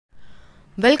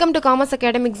Welcome to Commerce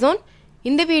Academic Zone.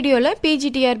 In the video,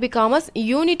 PGTRB Commerce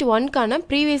Unit 1 கான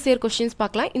previous year questions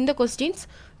பார்க்கலாம். இந்த questions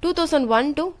 2001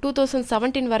 to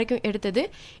 2017 வரைக்கும் எடுத்தது.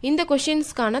 இந்த questions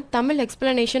கான தமிழ்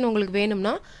explanation உங்களுக்கு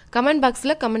வேணும்னா comment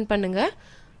boxல comment பண்ணுங்க.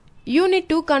 Unit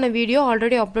 2 கான வீடியோ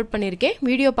already upload பண்ணிருக்கேன்.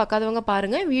 வீடியோ பார்க்காதவங்க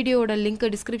பாருங்க. வீடியோவோட லிங்க்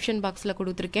description boxல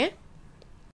கொடுத்திருக்கேன்.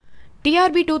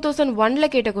 TRB 2001ல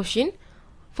கேட்ட question.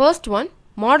 First one,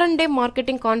 modern day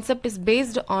marketing concept is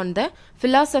based on the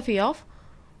philosophy of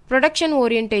production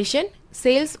orientation,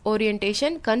 sales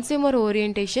orientation, consumer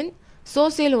orientation,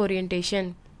 social orientation.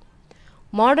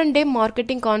 Modern day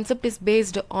marketing concept is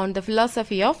based on the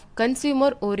philosophy of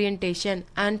consumer orientation.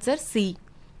 Answer C.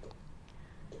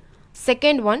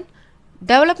 Second one,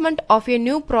 development of a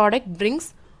new product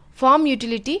brings form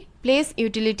utility, place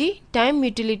utility, time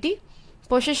utility,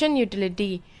 possession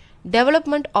utility.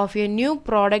 Development of a new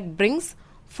product brings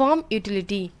form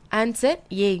utility. Answer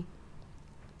A.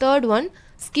 Third one,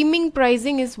 skimming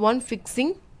pricing is one fixing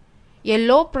a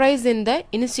low price in the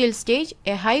initial stage,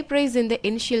 a high price in the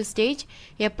initial stage,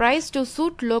 a price to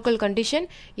suit local condition,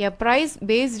 a price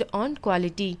based on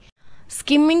quality.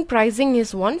 Skimming pricing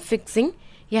is one fixing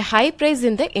a high price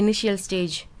in the initial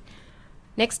stage.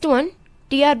 Next one,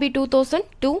 TRB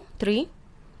 2002-3.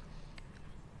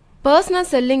 Personal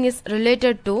selling is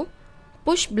related to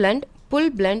push blend, pull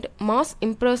blend, mass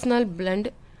impersonal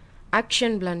blend,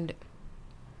 action blend.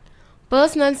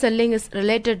 Personal selling is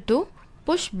related to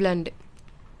push blend.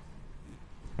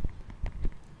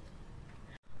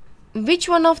 Which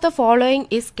one of the following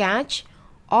is catch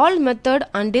all method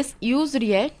and is used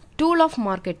a tool of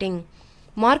marketing?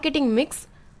 Marketing mix,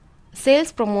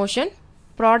 sales promotion,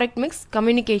 product mix,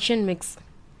 communication mix.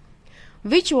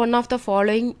 Which one of the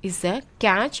following is a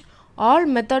catch all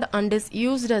method and is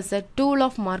used as a tool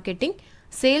of marketing,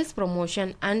 sales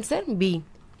promotion? Answer B.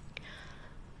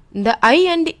 The eye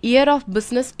and ear of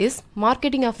business is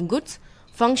marketing of goods,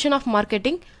 function of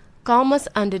marketing, commerce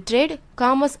and trade,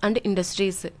 commerce and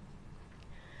industries.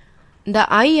 The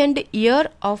eye and ear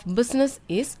of business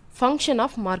is function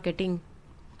of marketing.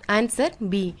 Answer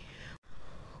B.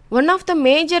 One of the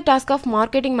major tasks of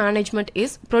marketing management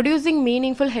is producing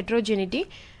meaningful heterogeneity,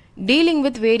 dealing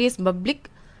with various public,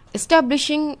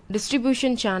 establishing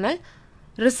distribution channel,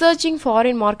 researching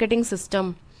foreign marketing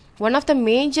system. One of the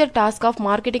major tasks of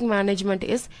marketing management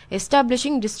is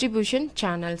establishing distribution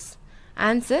channels.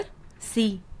 Answer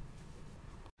C.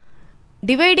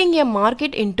 Dividing a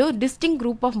market into distinct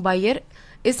group of buyer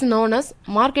is known as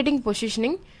marketing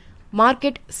positioning,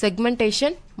 market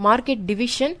segmentation, market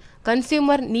division,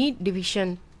 consumer need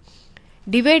division.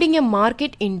 Dividing a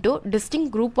market into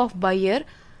distinct group of buyer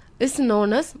is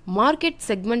known as market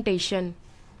segmentation.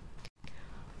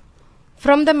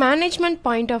 From the management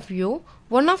point of view,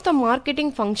 one of the marketing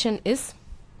function is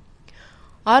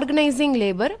organizing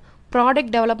labor, product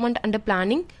development and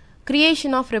planning,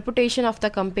 creation of reputation of the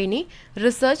company,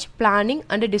 research, planning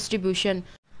and distribution.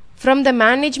 From the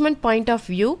management point of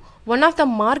view, one of the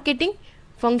marketing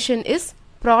function is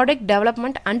product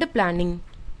development and planning.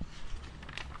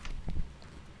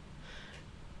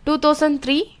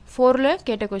 2003-4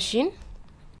 கேட்ட question.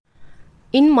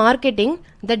 In marketing,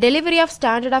 the delivery of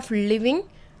standard of living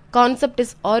concept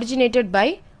is originated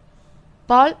by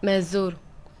Paul Mazur.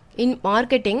 In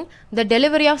marketing, the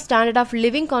delivery of standard of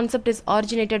living concept is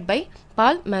originated by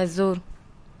Paul Mazur.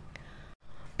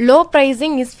 Low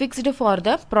pricing is fixed for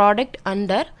the product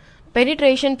under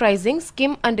penetration pricing,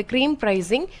 skim and cream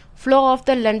pricing, flow of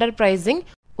the lender pricing,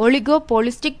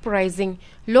 oligopolistic pricing.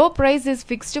 Low price is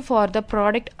fixed for the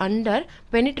product under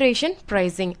penetration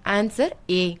pricing. Answer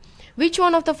A. Which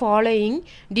one of the following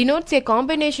denotes a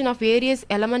combination of various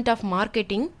elements of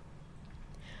marketing?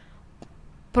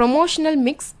 Promotional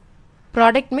mix,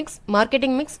 product mix,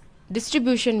 marketing mix,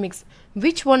 distribution mix.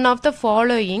 Which one of the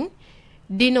following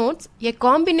denotes a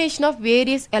combination of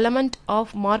various elements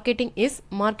of marketing is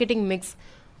marketing mix?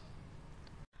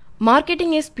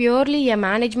 Marketing is purely a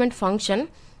management function.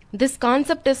 This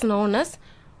concept is known as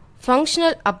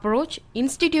functional approach,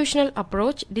 institutional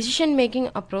approach, decision-making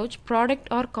approach, product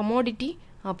or commodity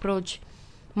approach.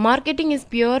 Marketing is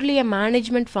purely a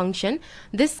management function.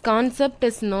 This concept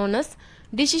is known as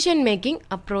decision-making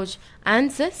approach.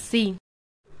 Answer C.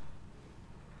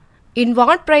 In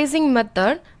what pricing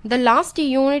method the last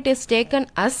unit is taken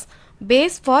as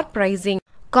base for pricing?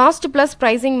 Cost plus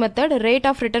pricing method, rate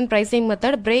of return pricing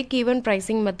method, break-even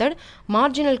pricing method,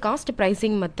 marginal cost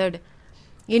pricing method.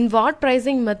 In what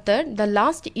pricing method the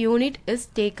last unit is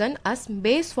taken as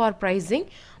base for pricing?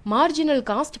 Marginal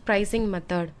cost pricing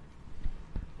method.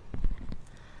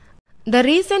 The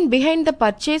reason behind the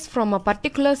purchase from a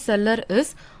particular seller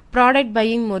is product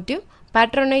buying motive,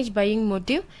 patronage buying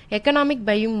motive, economic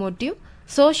buying motive,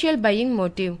 social buying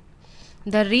motive.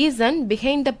 The reason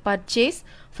behind the purchase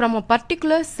from a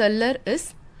particular seller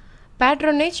is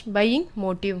patronage buying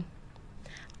motive.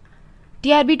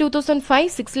 TRB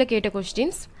 2005 6 கேட்ட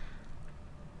questions.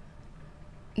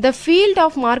 The field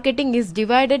of marketing is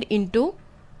divided into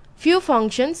few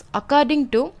functions according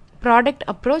to product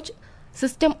approach,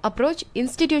 system approach,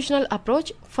 institutional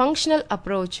approach, functional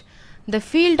approach. The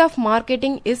field of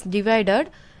marketing is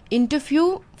divided into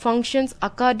few functions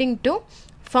according to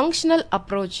functional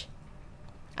approach.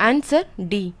 Answer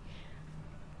D.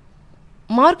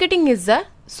 Marketing is a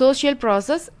social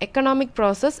process, economic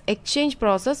process, exchange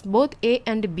process, both A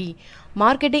and B.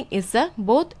 Marketing is a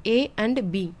both A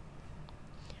and B.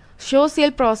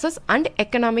 Social process and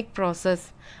economic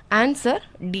process. Answer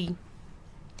D.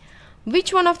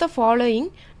 Which one of the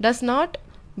following does not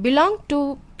belong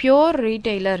to pure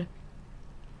retailer?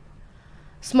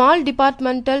 Small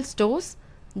departmental stores,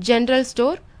 general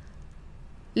store,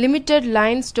 limited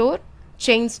line store,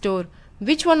 chain store.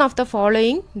 Which one of the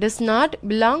following does not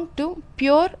belong to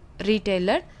pure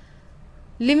retailer?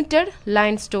 Limited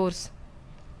line stores.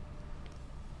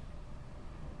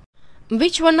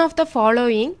 Which one of the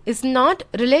following is not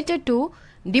related to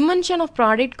dimension of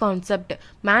product concept?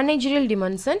 Managerial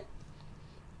dimension,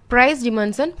 price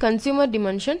dimension, consumer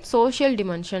dimension, social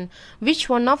dimension. Which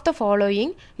one of the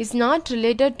following is not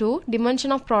related to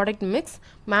dimension of product mix?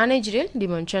 Managerial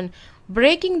dimension.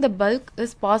 Breaking the bulk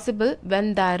is possible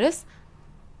when there is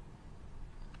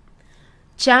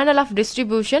channel of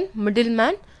distribution,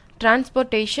 middleman,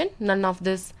 transportation, none of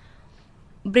this.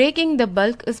 Breaking the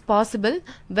bulk is possible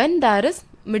when there is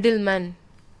middleman.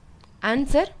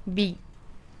 Answer B.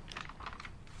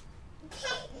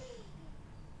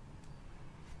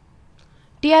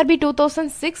 TRB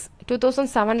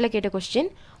 2006-2007 கேட்ட question.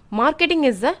 Marketing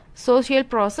is a social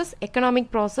process, economic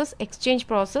process, exchange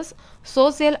process,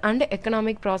 social and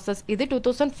economic process. இது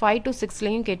 2005-6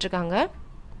 லையும் கேட்டிருக்காங்க.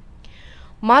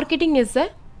 Marketing is a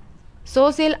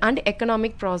social and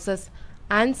economic process.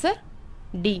 Answer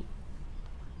D.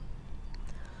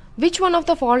 Which one of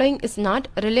the following is not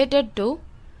related to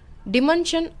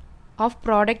dimension of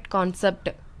product concept?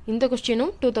 இந்த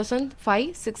questionum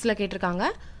 2005-6 ல கேட்டிருக்காங்க.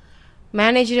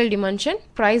 Managerial dimension,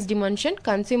 price dimension,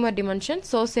 consumer dimension,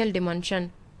 social dimension.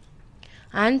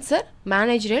 Answer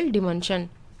managerial dimension.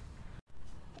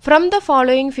 From the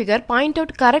following figure, point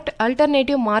out correct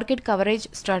alternative market coverage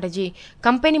strategy.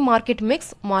 Company market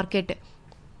mix, market.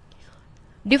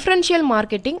 Differential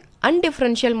marketing,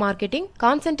 undifferential marketing,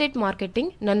 concentrate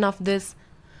marketing, none of this.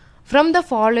 From the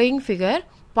following figure,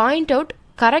 point out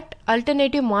correct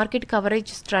alternative market coverage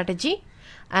strategy.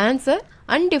 Answer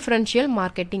undifferential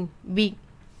marketing, B.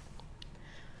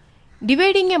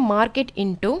 Dividing a market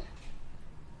into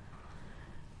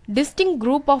distinct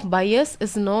group of buyers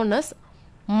is known as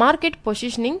market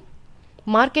positioning,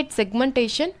 market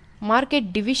segmentation,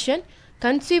 market division,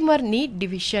 consumer need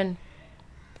division.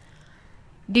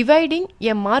 Dividing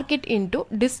a market into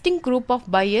distinct group of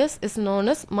buyers is known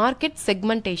as market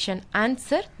segmentation.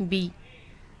 Answer B.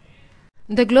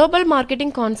 The global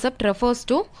marketing concept refers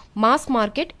to mass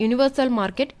market, universal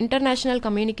market, international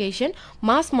communication,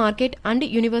 mass market and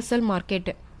universal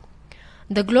market.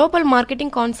 The global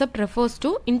marketing concept refers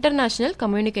to international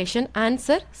communication.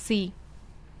 Answer C.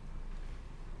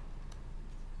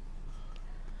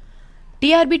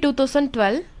 TRB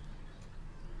 2012.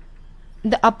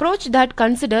 The approach that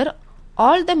consider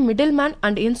all the middleman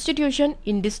and institution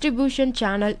in distribution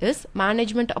channel is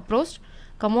management approach,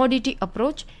 commodity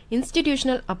approach,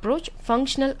 institutional approach,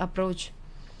 functional approach.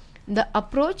 The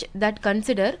approach that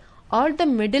consider all the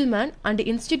middleman and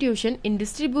institution in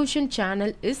distribution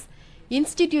channel is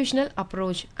institutional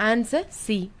approach. Answer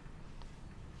C.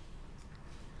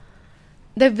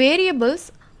 The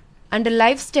variables and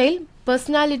lifestyle,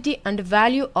 personality and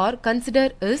value are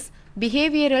considered is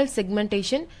behavioral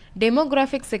segmentation,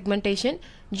 demographic segmentation,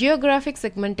 geographic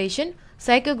segmentation,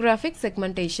 psychographic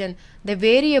segmentation. The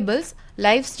variables,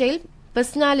 lifestyle,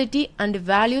 personality and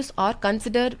values are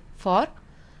considered for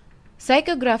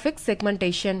psychographic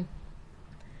segmentation.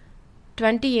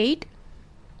 28.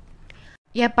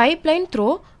 A pipeline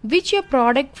through which a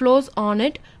product flows on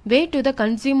it way to the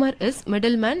consumer is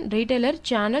middleman, retailer,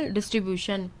 channel,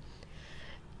 distribution.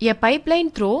 A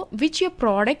pipeline through which a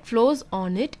product flows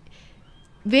on it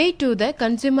way to the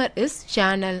consumer is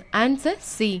channel. Answer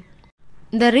C.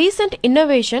 The recent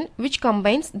innovation which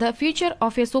combines the future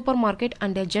of a supermarket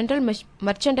and a general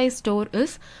merchandise store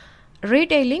is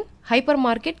retailing,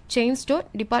 hypermarket, chain store,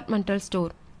 departmental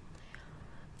store.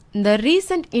 The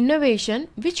recent innovation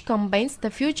which combines the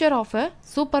future of a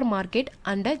supermarket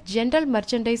and a general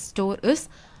merchandise store is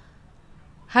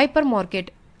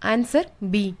hypermarket. Answer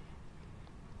B.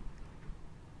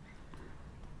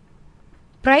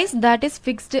 Price that is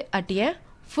fixed at a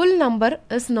full number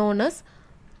is known as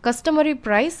customary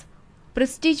price,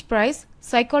 prestige price,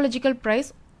 psychological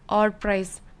price, or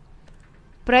price.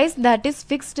 Price that is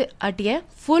fixed at a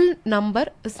full number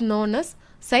is known as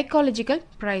psychological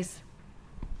price.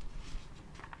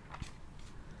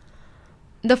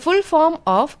 The full form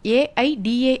of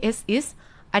AIDS is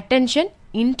attention,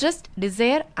 interest,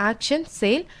 desire, action,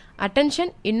 sale,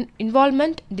 attention,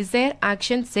 involvement, desire,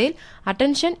 action, sale,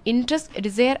 attention, interest,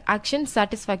 desire, action,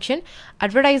 satisfaction,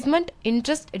 advertisement,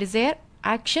 interest, desire,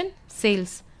 action,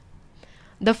 sales.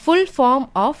 The full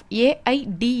form of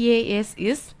AIDS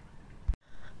is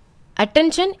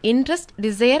attention, interest,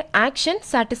 desire, action,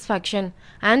 satisfaction.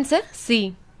 Answer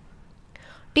C.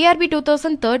 TRB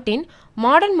 2013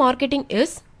 Modern marketing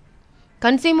is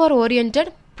consumer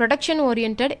oriented, production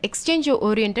oriented, exchange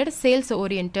oriented, sales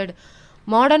oriented.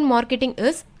 Modern marketing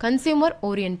is consumer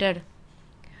oriented.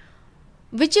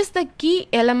 Which is the key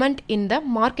element in the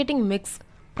marketing mix?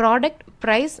 Product,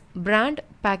 price, brand,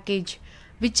 package.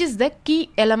 Which is the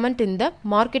key element in the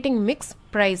marketing mix?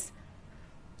 Price.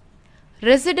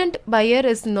 Resident buyer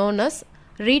is known as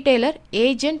retailer,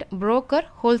 agent, broker,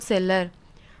 wholesaler.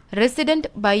 Resident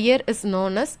buyer is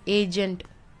known as agent.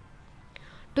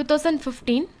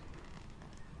 2015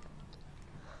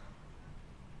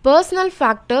 Personal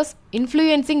factors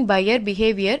influencing buyer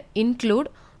behavior include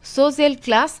social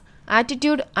class,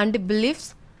 attitude and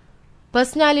beliefs,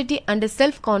 personality and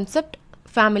self-concept,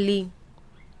 family.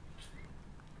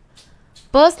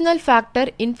 Personal factor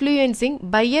influencing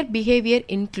buyer behavior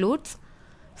includes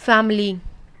family.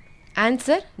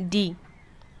 Answer D.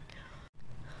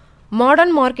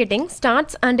 Modern marketing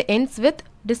starts and ends with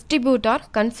distributor,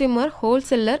 consumer,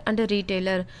 wholesaler and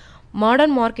retailer.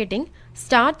 Modern marketing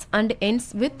starts and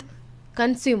ends with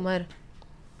consumer.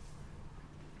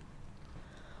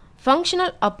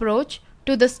 Functional approach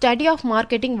to the study of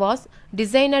marketing was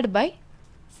designed by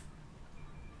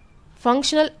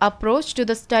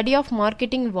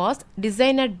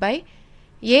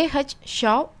A.H.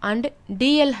 Shaw and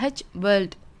D.L.H.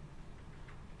 World.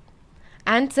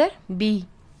 Answer B.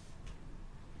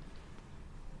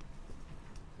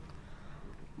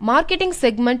 Marketing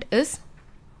segment is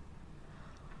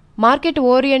market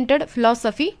oriented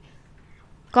philosophy,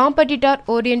 competitor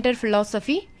oriented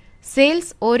philosophy,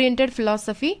 sales oriented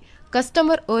philosophy,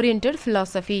 customer oriented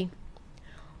philosophy.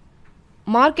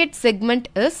 Market segment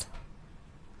is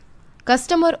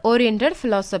customer oriented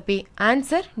philosophy.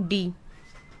 Answer D.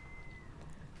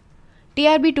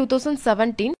 TRB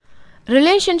 2017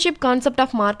 Relationship concept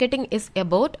of marketing is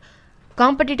about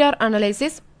competitor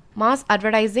analysis, mass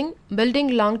advertising, building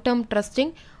long-term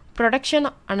trusting, production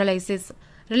analysis.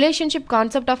 Relationship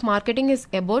concept of marketing is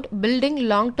about building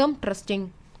long-term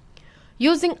trusting.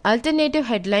 Using alternative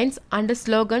headlines and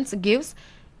slogans gives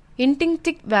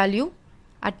intrinsic value,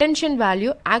 attention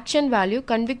value, action value,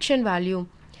 conviction value.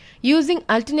 Using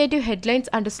alternative headlines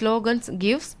and slogans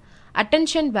gives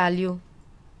attention value.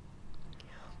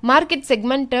 Market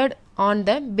segmented on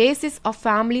the basis of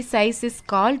family size is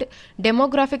called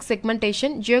demographic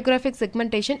segmentation, geographic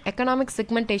segmentation, economic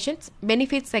segmentations,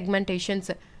 benefit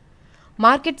segmentations.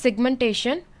 Market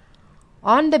segmentation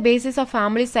on the basis of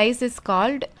family size is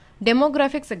called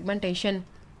demographic segmentation.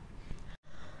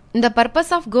 The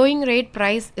purpose of going rate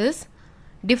price is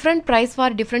different price for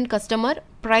different customer,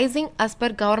 pricing as per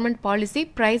government policy,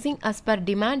 pricing as per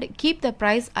demand, keep the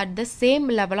price at the same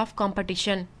level of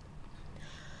competition.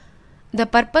 The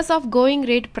purpose of going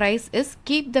rate price is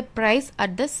keep the price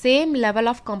at the same level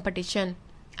of competition.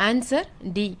 Answer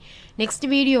D. Next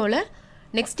video la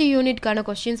next unit கான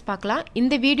questions பார்க்கலாம்.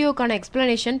 இந்த வீடியோக்கான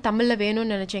explanation தமிழ்ல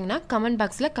வேணும்னு நினைச்சீங்கன்னா comment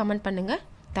box ல comment பண்ணுங்க.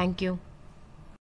 Thank you.